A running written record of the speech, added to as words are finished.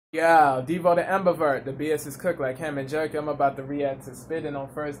Yeah, Devo the Ambivert, the BS is cooked like ham and jerky. I'm about to react to Spittin' on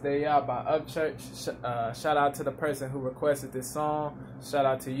First Day Out by UPCHURCH. Shout out to the person who requested this song. Shout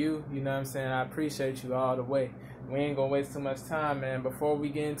out to you, you know what I'm saying? I appreciate you all the way. We ain't gonna waste too much time, man. Before we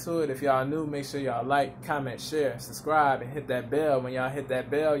get into it, if y'all new, make sure y'all like, comment, share, subscribe, and hit that bell. When y'all hit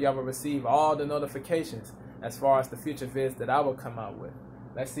that bell, y'all will receive all the notifications as far as the future vids that I will come out with.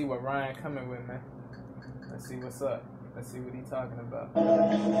 Let's see what Ryan coming with, man. Let's see what's up. Let's see what he's talking about.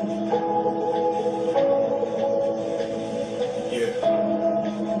 Yeah.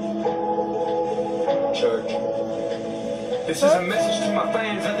 Church. This is a message to my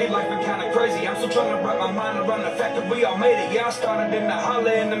fans. I did life been kind of crazy. I'm still trying to wrap my mind around the fact that we all made it. Yeah, I started in the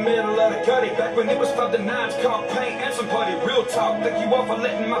holler in the middle of the cutty. Back when it was 5 to 9s, called paint and some putty. Real talk, thank you all for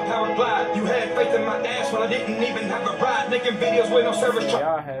letting my power glide. You had faith in my ass when I didn't even have a ride. Making videos with no service.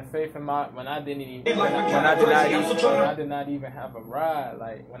 Y'all had faith in my when I didn't even when I did not even have a ride.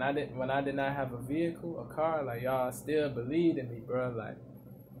 Like when I did not have a vehicle, a car. Like y'all still believed in me, bro. Like,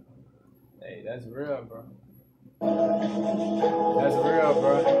 hey, that's real, bro. That's real,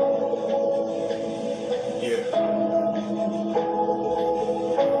 bro. Yeah.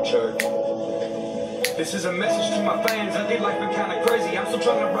 Church. This is a message to my fans. I did life been kind of crazy. I'm still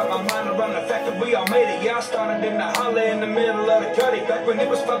trying to wrap my mind around the fact that we all made it. Yeah, I started in the holler in the middle of the cutty. Back when it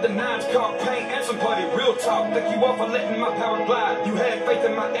was 5 to 9s, called paint and some putty. Real talk, thank you all for letting my power glide. You had faith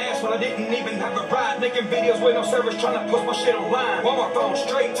in my ass when I didn't even have a ride. Making videos with no service, trying to post my shit online. On my phone,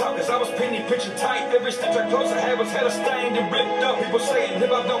 straight talk, cause I was penny pitching tight. Every stitch I close I had was hella stained and ripped up. People saying hip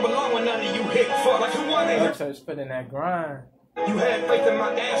hop don't belong when none of you hit fuck. Like who wanna hear? Church put in that grind. You had faith in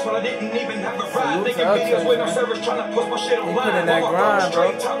my ass when I didn't even have a ride. Making videos with no service, trying to post my shit online. Put in that grind,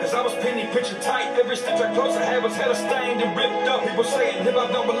 bro. Cause I was penny pitching tight. Every stitch I close I had was hella stained and ripped up. People saying hip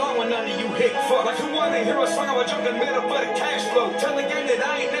hop don't belong when none of you hit fuck. Like who wanna hear a song about jumping metal for the cash flow? Tell the game that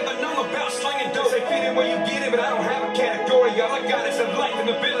I ain't never known about slinging dope. Say fit in where you get it, but I don't have a category. All I got is a life and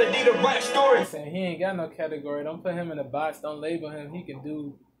ability to write stories. Saying he ain't got no category. Don't put him in a box. Don't label him. He can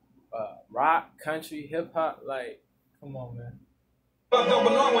do rock, country, hip hop. Like, come on, man. But don't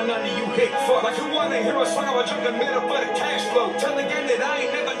belong when none of you hit fuck. Like who wanna hear a song about jumping metal for the cash flow? Tell the game that I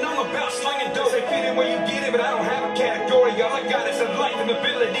ain't never known about slinging dope. Say fit in where you get it, but I don't have a category. All I got is a life and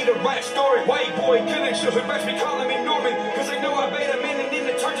ability to write story. White boy killing shit, who makes me calling me Norman? Cause they know I made a minute and then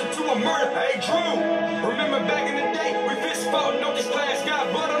it turns into a murder. Hey Drew, remember back in the day, we fist fought, no this class,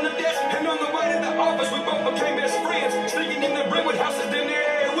 got blood on the desk. And on the way to the office, we both became best friends. Sneaking in the rim with houses in there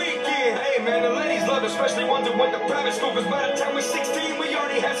every weekend. Hey man, the ladies love it, especially ones that went to private school. Cause by the time we're 16, we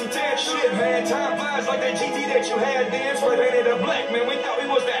already had some tan shit, man. Time flies like that GT that you had then. Spray painted a black, man. We thought we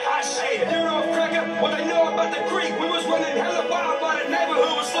was that hot shit. You're off cracker. What they know about the creek? We was running hella wild while the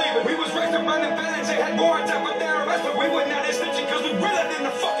neighborhood was sleeping. We was raised up running villains and had warrants out for their arrest, but we wasn't out there snitching cause we realer than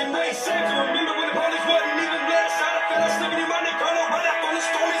the fucking race. Sam to remember when the police wasn't even there. Side of fella slipping in my neck, right up on the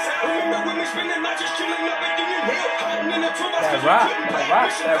stormy side. Remember when we spending the night just chilling up at Union Hill, hiding in the toolbox cause we couldn't pay.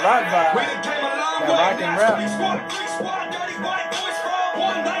 That rock vibe. We done came a long that way. Rock and rap. Squad, dirty white boys from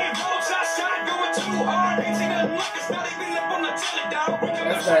one day. Too hard, ain't seen nothing like it's not even up on the telly, dog.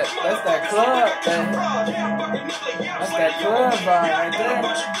 That's that club, man. That's that club vibe right there.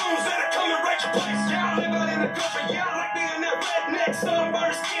 Yeah, I live out in the country, yeah, I like being that redneck.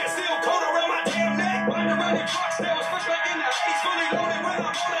 Sunburned skin, still cold around my damn neck. Riding around in trucks that was fresh back in the 80s, fully loaded when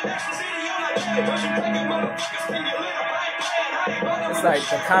I'm on the national city on the day. Don't you take it, motherfuckers, can get lit up, I ain't playing, I ain't running. It's like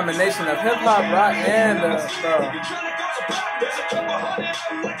the combination of hip hop, rock, and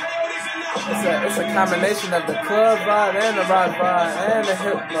it's a combination of the club vibe and the rock vibe and the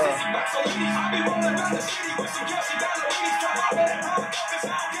hip vibe.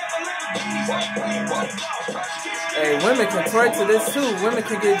 Hey, women can twerk to this too. Women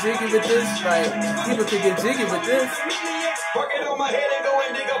can get jiggy with this. Like, people can get jiggy with this. Work it on my head and go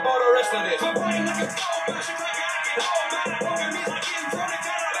and dig up all the rest of this.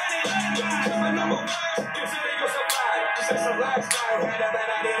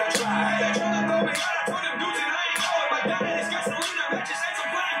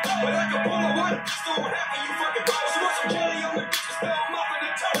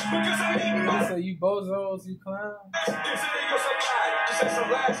 So you bozos, you clowns?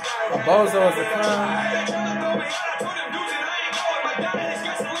 A bozo is a clown.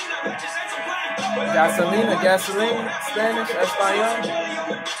 Gasoline, Spanish, Espanol.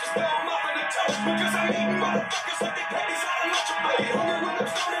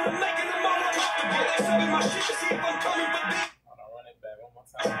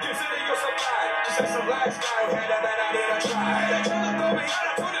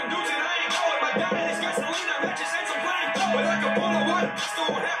 But I can pull a one,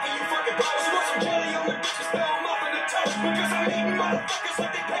 still happy.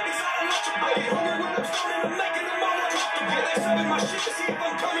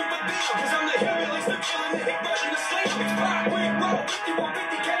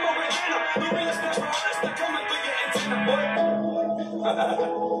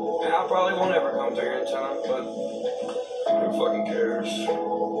 I probably won't ever come to your time, but who fucking cares?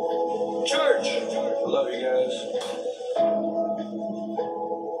 Church! Love you guys.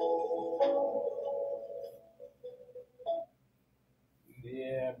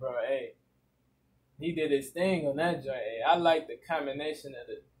 Yeah, bro. Hey, he did his thing on that joint. Hey, I like the combination of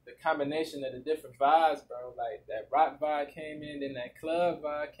the different vibes, bro. Like that rock vibe came in, then that club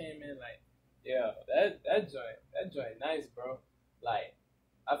vibe came in. Like, yeah, that joint nice, bro. Like,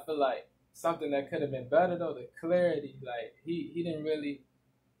 I feel like something that could have been better though, the clarity. Like he didn't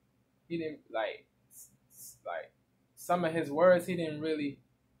like some of his words he didn't really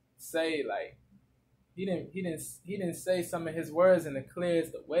say. Like he didn't say some of his words in the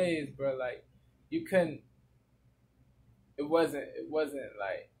clearest of ways, bro. Like you couldn't. It wasn't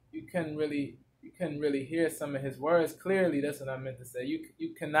like you couldn't really hear some of his words clearly. That's what I meant to say.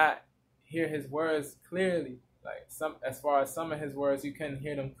 You cannot hear his words clearly. Like as far as some of his words, you couldn't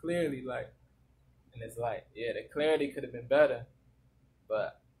hear them clearly. Like, and it's like, yeah, the clarity could have been better,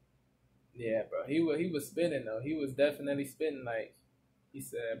 but yeah, bro, he was spitting though. He was definitely spitting. Like he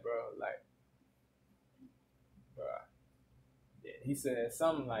said, bro, like, bro, yeah, he said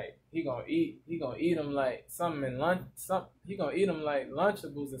something like he gonna eat them like something in lunch. He gonna eat them like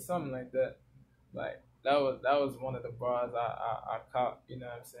Lunchables or something like that. Like that was one of the bars I caught. You know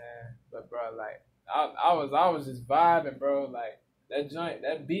what I'm saying? But bro, like I was just vibing, bro. Like that joint,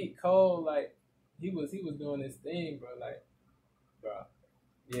 that beat cold. Like he was doing his thing, bro. Like, bro.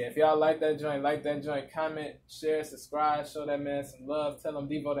 Yeah, if y'all like that joint, comment, share, subscribe, show that man some love. Tell him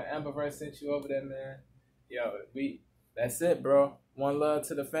Devo the Amberverse sent you over there, man. Yo, that's it, bro. One love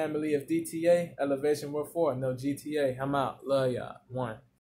to the family of DTA. Elevation World 4, no GTA. I'm out. Love y'all. One.